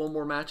 One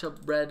more matchup: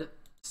 Red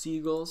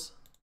Seagulls.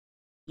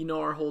 You know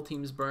our whole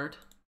team's burnt.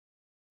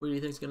 What do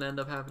you think's gonna end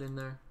up happening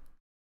there?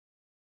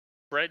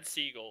 Red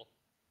Seagull.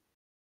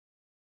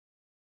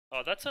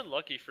 Oh, that's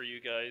unlucky for you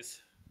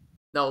guys.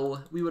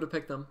 No, we would have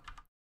picked them.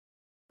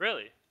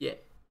 Really? Yeah,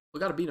 we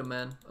gotta beat them,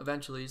 man.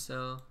 Eventually,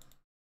 so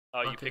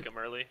Oh, you Okay. pick them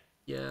early.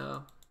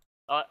 yeah.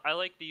 I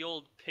like the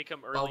old pick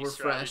them While early we're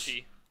fresh.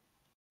 strategy.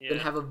 Then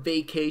Yeah. have a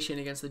vacation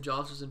against the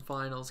Josters in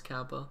finals,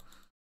 Kappa.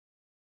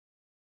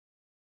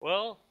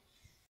 Well,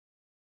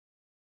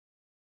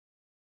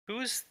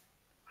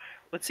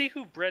 let's see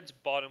who Bread's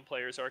bottom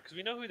players are, because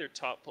we know who their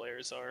top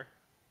players are.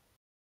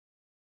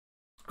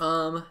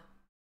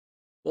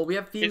 Well, we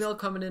have female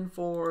coming in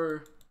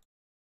for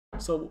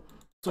someone.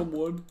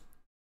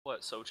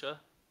 What, Socha?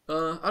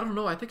 I don't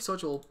know. I think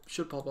Sochel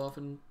should pop off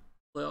in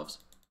playoffs.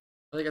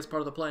 I think that's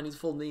part of the plan. He's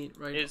full neat,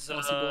 right? Is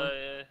Aussie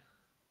boy.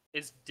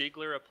 is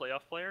Diggler a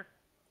playoff player?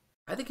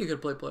 I think he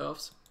could play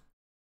playoffs.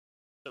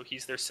 So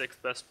he's their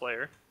 6th best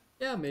player.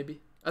 Yeah,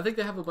 maybe. I think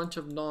they have a bunch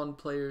of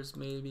non-players,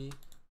 maybe.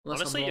 Unless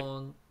Honestly, I'm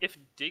wrong. If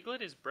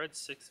Diglett is Bread's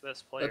 6th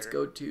best player, Let's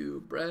go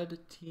to Bread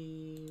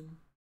team.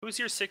 who's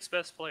your 6th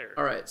best player?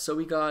 All right, so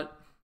we got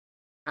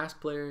past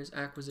players,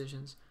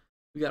 acquisitions.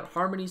 We got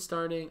Harmony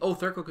starting. Oh,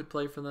 Thurko could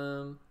play for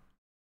them.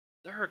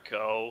 There we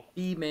go.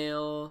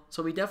 Female.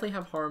 So we definitely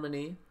have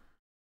Harmony.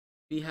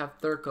 We have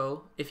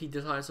Thurko, if he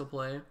decides to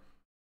play.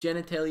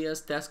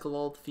 Genitalius,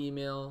 Descalold,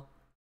 female.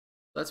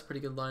 That's a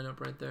pretty good lineup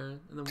right there. And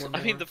then one more.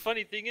 I mean, the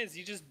funny thing is,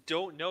 you just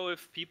don't know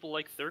if people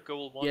like Thurko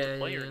will want to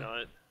play or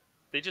not.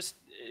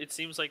 It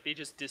seems like they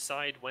just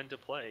decide when to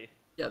play.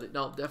 Yeah,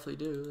 no, definitely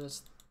do.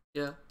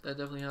 That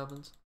definitely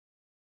happens.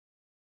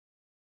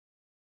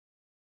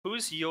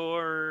 Who's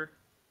your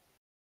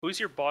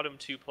bottom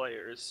 2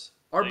 players?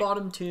 Our Like,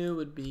 bottom 2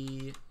 would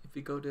be, if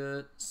we go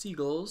to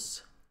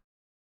Seagulls.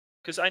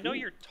 because I know Ooh.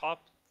 your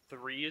top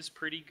 3 is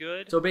pretty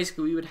good. So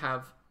basically, we would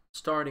have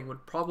starting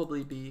would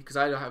probably be, because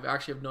I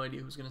actually have no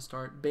idea who's going to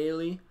start.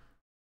 Bailey,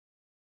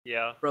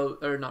 Yeah.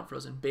 not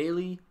Frozen.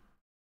 Bailey,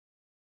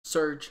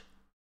 Surge,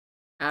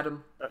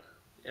 Adam,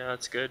 Yeah,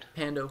 that's good.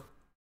 Pando,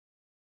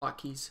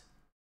 Hotkeys,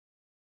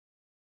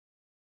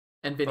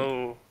 and Vinny.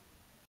 Oh.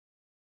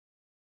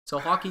 So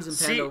Hotkeys and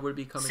Pando would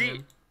be coming see-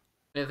 in.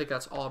 And I think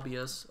that's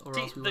obvious, or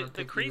else we wouldn't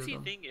The take crazy either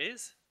of them. thing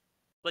is,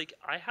 like,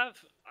 I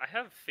have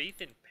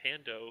faith in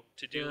Pando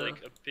to do Yeah.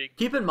 like a big.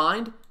 Keep in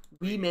mind,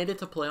 we made it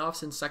to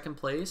playoffs in second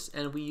place,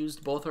 and we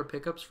used both our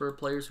pickups for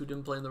players who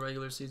didn't play in the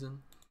regular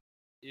season.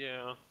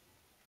 Yeah.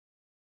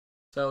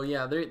 So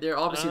yeah, they're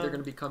obviously they're Um,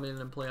 going to be coming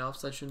in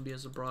playoffs. That shouldn't be a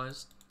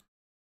surprise,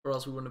 or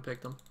else we wouldn't have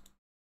picked them.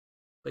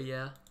 But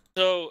yeah,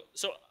 So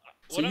so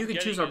what you I'm can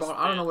choose getting our is bottom.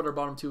 I don't know that- what our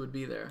bottom 2 would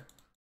be there.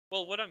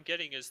 Well, what I'm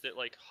getting is that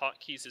like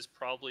Hotkeys is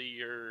probably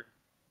your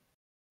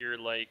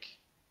like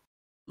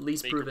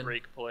Least make proven. or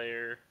break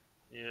player.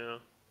 Yeah.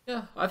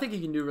 Yeah, I think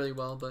he can do really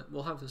well, but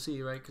we'll have to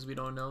see, right? Because we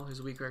don't know.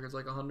 His week record's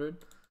like 100.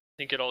 I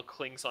think it all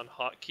clings on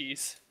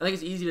Hotkeys. I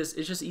think it's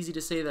just easy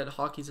to say that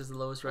Hotkeys is the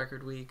lowest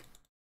record week.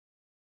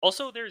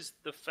 Also, there's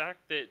the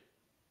fact that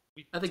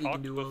we I think he can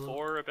talked do well, though.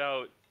 before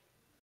about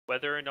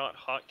whether or not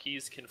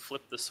Hotkeys can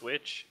flip the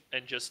switch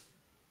and just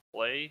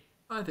play.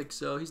 I think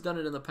so. He's done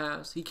it in the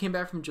past. He came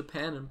back from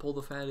Japan and pulled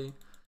the fatty.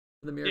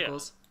 The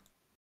miracles.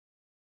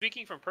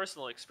 Speaking from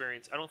personal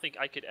experience, I don't think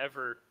I could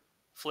ever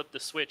flip the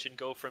switch and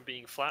go from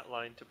being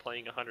flatlined to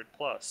playing 100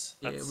 plus.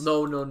 Yeah. That's-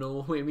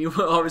 No. Wait, I mean,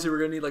 obviously we're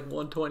gonna need like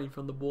 120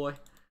 from the boy.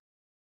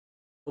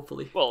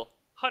 Hopefully. Well,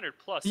 100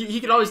 plus. He is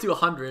can big. always do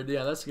 100.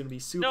 Yeah, that's gonna be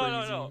super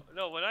easy.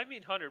 No. When I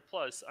mean 100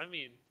 plus, I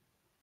mean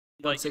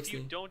like if 160.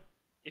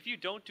 you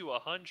don't do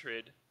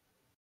 100,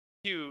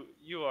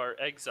 you are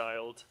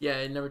exiled.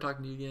 Yeah, never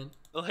talking to you again.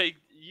 Like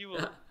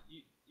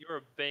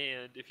you're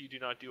banned if you do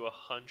not do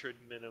 100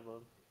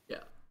 minimum. Yeah,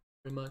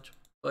 pretty much.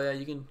 Oh yeah,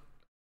 you can.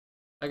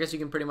 I guess you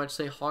can pretty much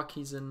say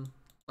Hawkeys and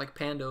Like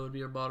Pando would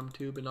be our bottom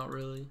 2, but not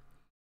really.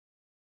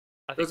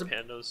 I think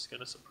Pando's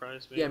gonna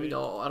surprise me. Yeah, I mean,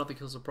 no, I don't think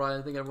he'll surprise.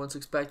 I think everyone's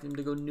expecting him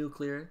to go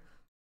nuclear.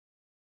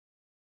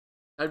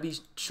 I'd be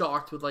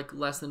shocked with like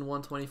less than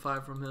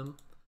 125 from him.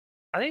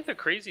 I think the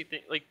crazy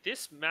thing, like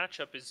this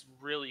matchup is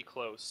really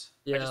close.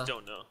 Yeah, I just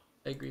don't know.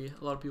 I agree.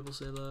 A lot of people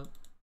say that.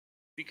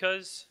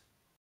 Because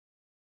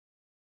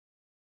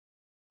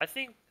I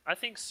think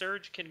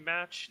Surge can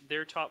match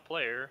their top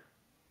player.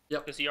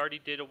 Yep. Because he already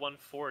did a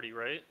 140,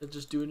 right? They'll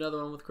just do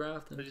another one with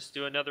Grafton. They'll just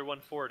do another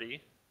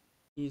 140.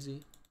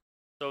 Easy.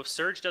 So if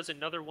Surge does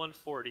another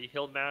 140,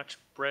 he'll match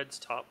Bread's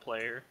top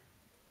player.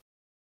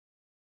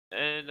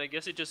 And I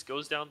guess it just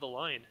goes down the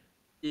line.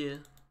 Yeah.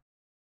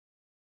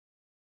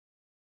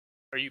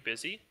 Are you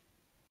busy?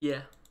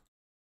 Yeah.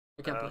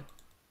 I can't play.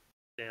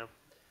 Damn.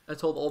 I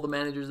told all the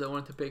managers that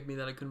wanted to pick me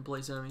that I couldn't play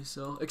semis,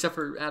 so except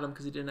for Adam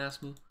because he didn't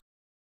ask me.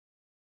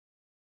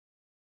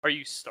 Are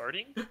you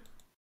starting?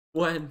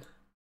 When?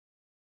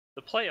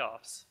 The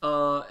playoffs.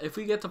 If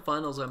we get to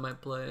finals, I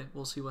might play.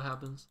 We'll see what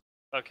happens.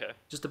 Okay.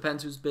 Just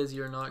depends who's busy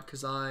or not,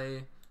 because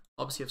I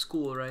obviously have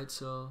school, right?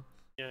 So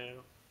yeah.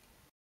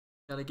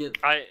 Gotta get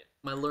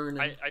my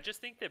learning. I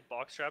just think that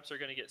box traps are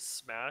gonna get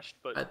smashed,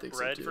 but I think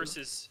Bread so too.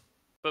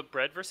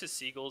 versus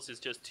Seagulls is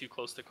just too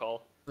close to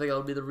call. I think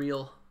that'll be the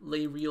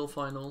real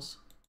finals,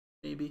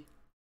 maybe.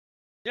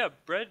 Yeah,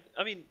 Bread.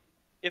 I mean,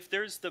 if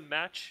there's the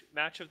match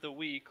of the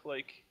week,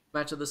 like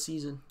match of the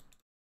season.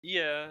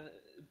 Yeah,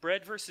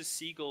 Bread versus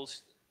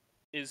Seagulls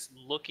is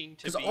looking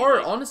to be.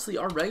 Because honestly,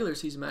 our regular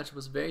season match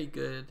was very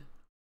good.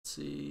 Let's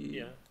see.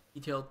 Yeah.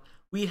 Detailed.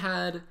 We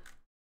had,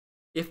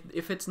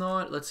 if it's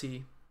not, let's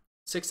see,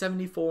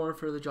 674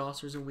 for the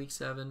Josters in week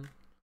 7.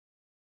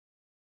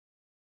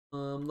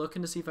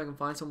 Looking to see if I can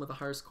find someone with a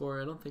higher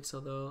score. I don't think so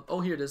though.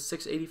 Oh, here it is.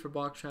 680 for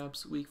box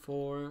traps week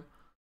 4.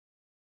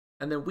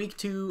 And then week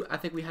 2, I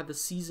think we had the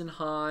season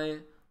high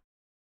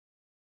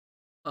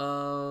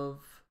of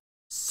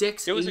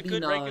 689. It was a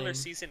good regular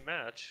season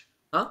match.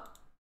 Huh?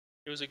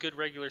 It was a good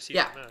regular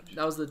season match. Yeah,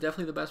 that was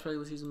definitely the best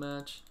regular season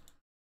match.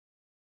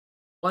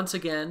 Once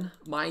again,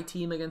 my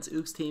team against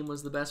Ook's team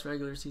was the best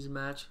regular season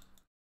match.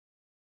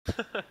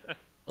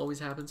 Always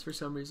happens for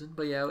some reason.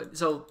 But yeah,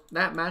 so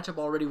that matchup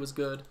already was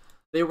good.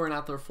 They weren't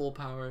at their full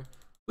power.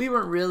 We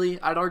weren't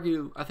really. I'd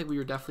argue, I think we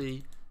were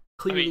definitely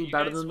clearly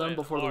better than them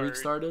before the week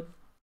started.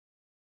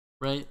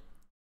 Right?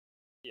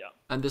 Yeah.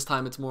 And this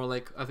time it's more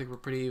like, I think we're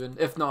pretty even.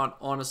 If not,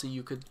 honestly,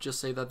 you could just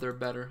say that they're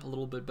better. A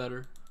little bit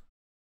better.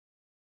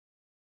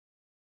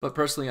 But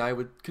personally, I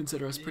would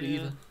consider us pretty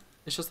even.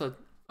 It's just that,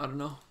 I don't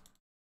know.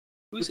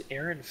 Who's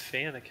Aaron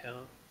fan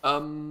account?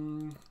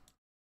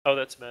 Oh,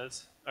 that's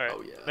Mez. Alright.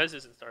 Oh, yeah. Mez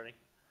isn't starting.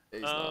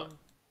 He's not.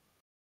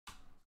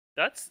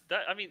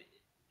 I mean,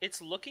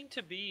 it's looking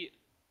to be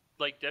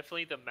like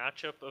definitely the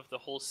matchup of the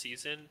whole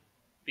season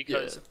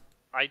because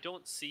I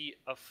don't see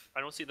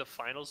the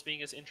finals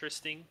being as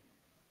interesting.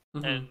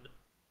 Mm-hmm. And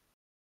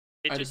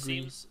it just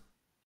seems,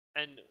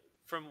 and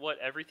from what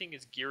everything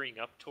is gearing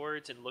up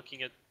towards and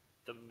looking at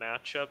the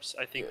matchups,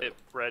 I think that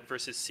Bread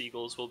versus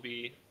Seagulls will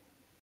be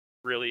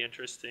really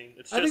interesting.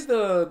 I think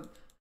the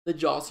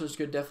Jostlers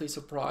could definitely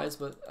surprise,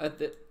 but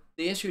the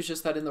issue is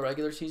just that in the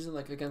regular season,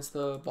 like against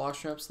the box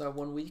traps that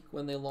 1 week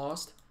when they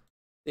lost,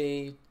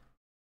 they,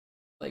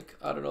 like,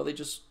 I don't know, they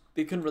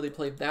couldn't really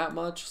play that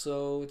much,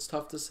 so it's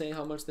tough to say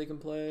how much they can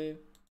play.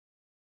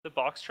 The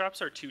box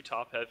traps are too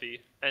top heavy,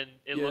 and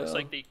it looks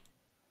like they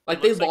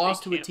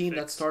lost to a team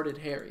that started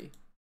Harry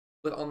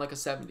on like a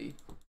 70.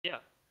 Yeah.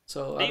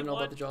 So I don't know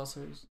about the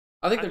Jostlers.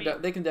 I think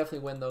they can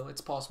definitely win though.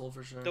 It's possible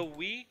for sure. I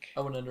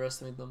wouldn't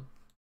underestimate them.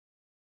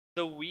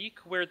 The week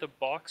where the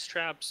box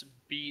traps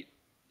beat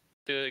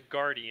the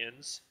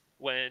Guardians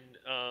when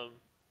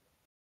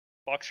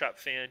box trap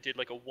fan did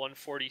like a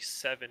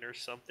 147 or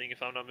something,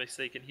 if I'm not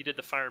mistaken. He did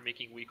the fire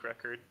making week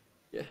record.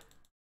 Yeah.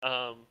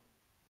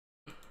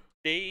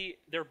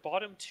 Their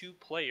bottom 2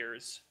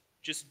 players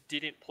just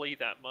didn't play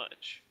that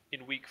much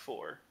in week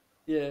 4.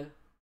 Yeah.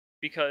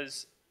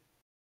 Because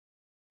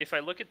if I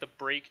look at the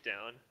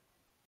breakdown,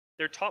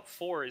 their top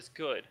 4 is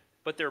good,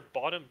 but their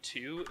bottom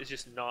 2 is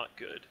just not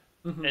good.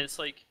 Mm-hmm. And it's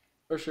like,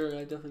 for sure,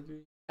 I definitely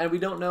agree. And we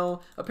don't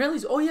know. Apparently,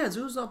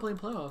 Zoo's not playing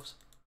playoffs.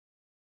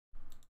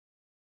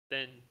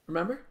 Then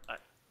remember?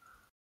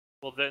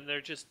 Well, then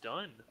they're just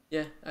done.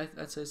 Yeah,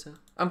 I'd say so.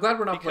 I'm glad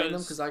we're not playing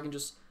them because I can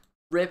just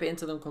rip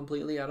into them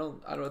completely. I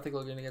don't think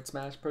we're gonna get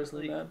smashed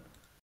personally, man.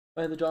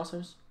 By the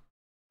Jostlers.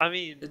 I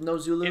mean, there's no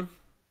Zulu.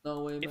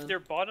 No way, man. If their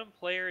bottom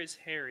player is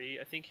Harry,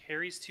 I think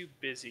Harry's too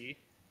busy.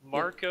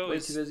 Marco way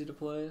too busy to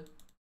play.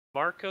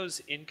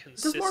 Marco's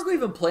inconsistent. Does Marco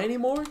even play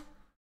anymore?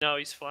 No,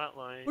 he's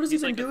flatlined. What has he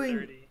been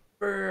doing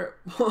for?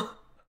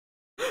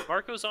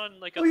 Marco's on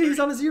like a. Oh yeah, he's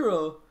on a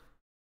 0.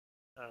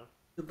 Oh.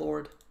 Good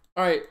lord.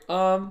 All right.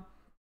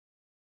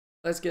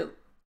 Let's get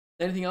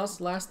anything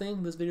else. Last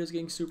thing. This video is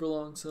getting super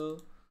long, so.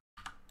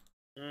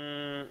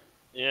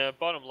 Yeah.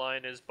 Bottom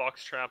line is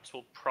box traps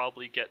will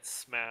probably get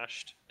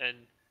smashed, and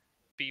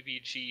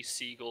BBG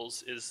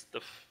Seagulls is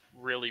the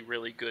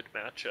really good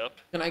matchup.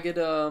 Can I get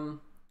a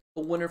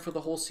winner for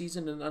the whole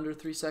season in under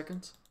 3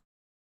 seconds?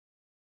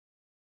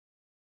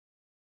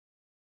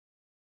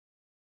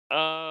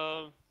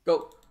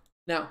 Go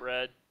now.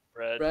 Red.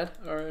 Red.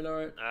 All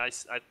right.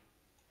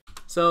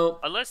 So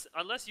unless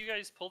you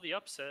guys pull the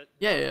upset.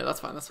 Yeah, that's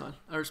fine.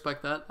 I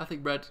respect that. I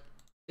think red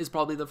is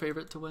probably the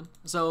favorite to win.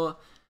 So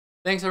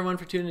thanks everyone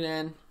for tuning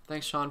in.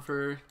 Thanks Sean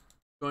for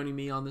joining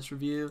me on this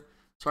review.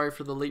 Sorry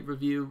for the late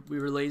review. We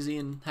were lazy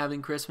and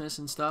having Christmas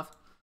and stuff.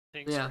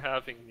 Thanks for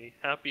having me.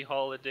 Happy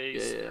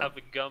holidays. Yeah. Have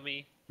a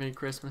gummy. Merry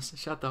Christmas.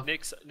 Shut the.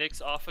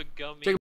 Nick's off a gummy.